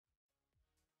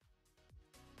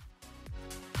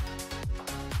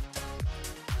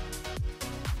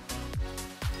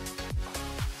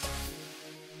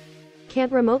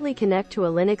Can't remotely connect to a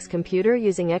Linux computer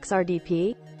using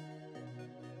XRDP?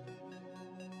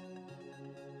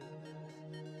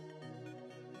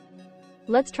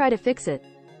 Let's try to fix it.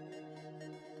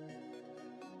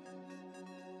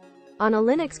 On a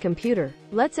Linux computer,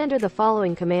 let's enter the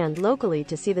following command locally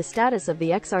to see the status of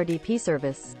the XRDP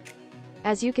service.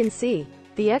 As you can see,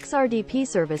 the XRDP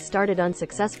service started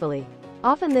unsuccessfully.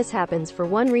 Often this happens for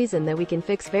one reason that we can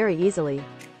fix very easily.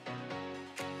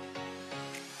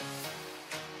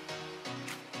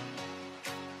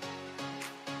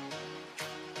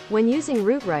 When using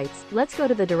root rights, let's go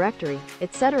to the directory,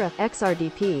 etc.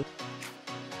 xrdp.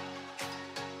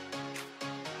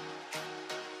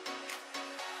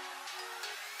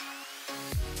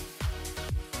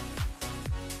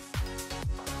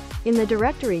 In the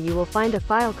directory you will find a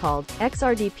file called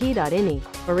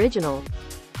xrdp.ini.original.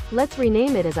 Let's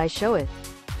rename it as I show it.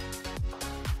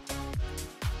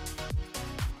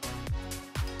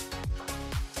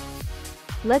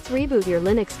 Let's reboot your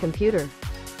Linux computer.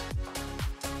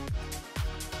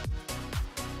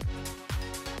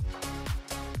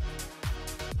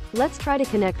 Let's try to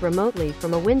connect remotely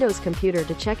from a Windows computer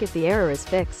to check if the error is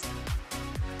fixed.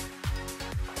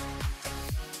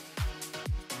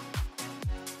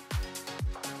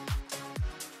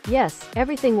 Yes,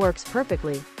 everything works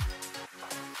perfectly.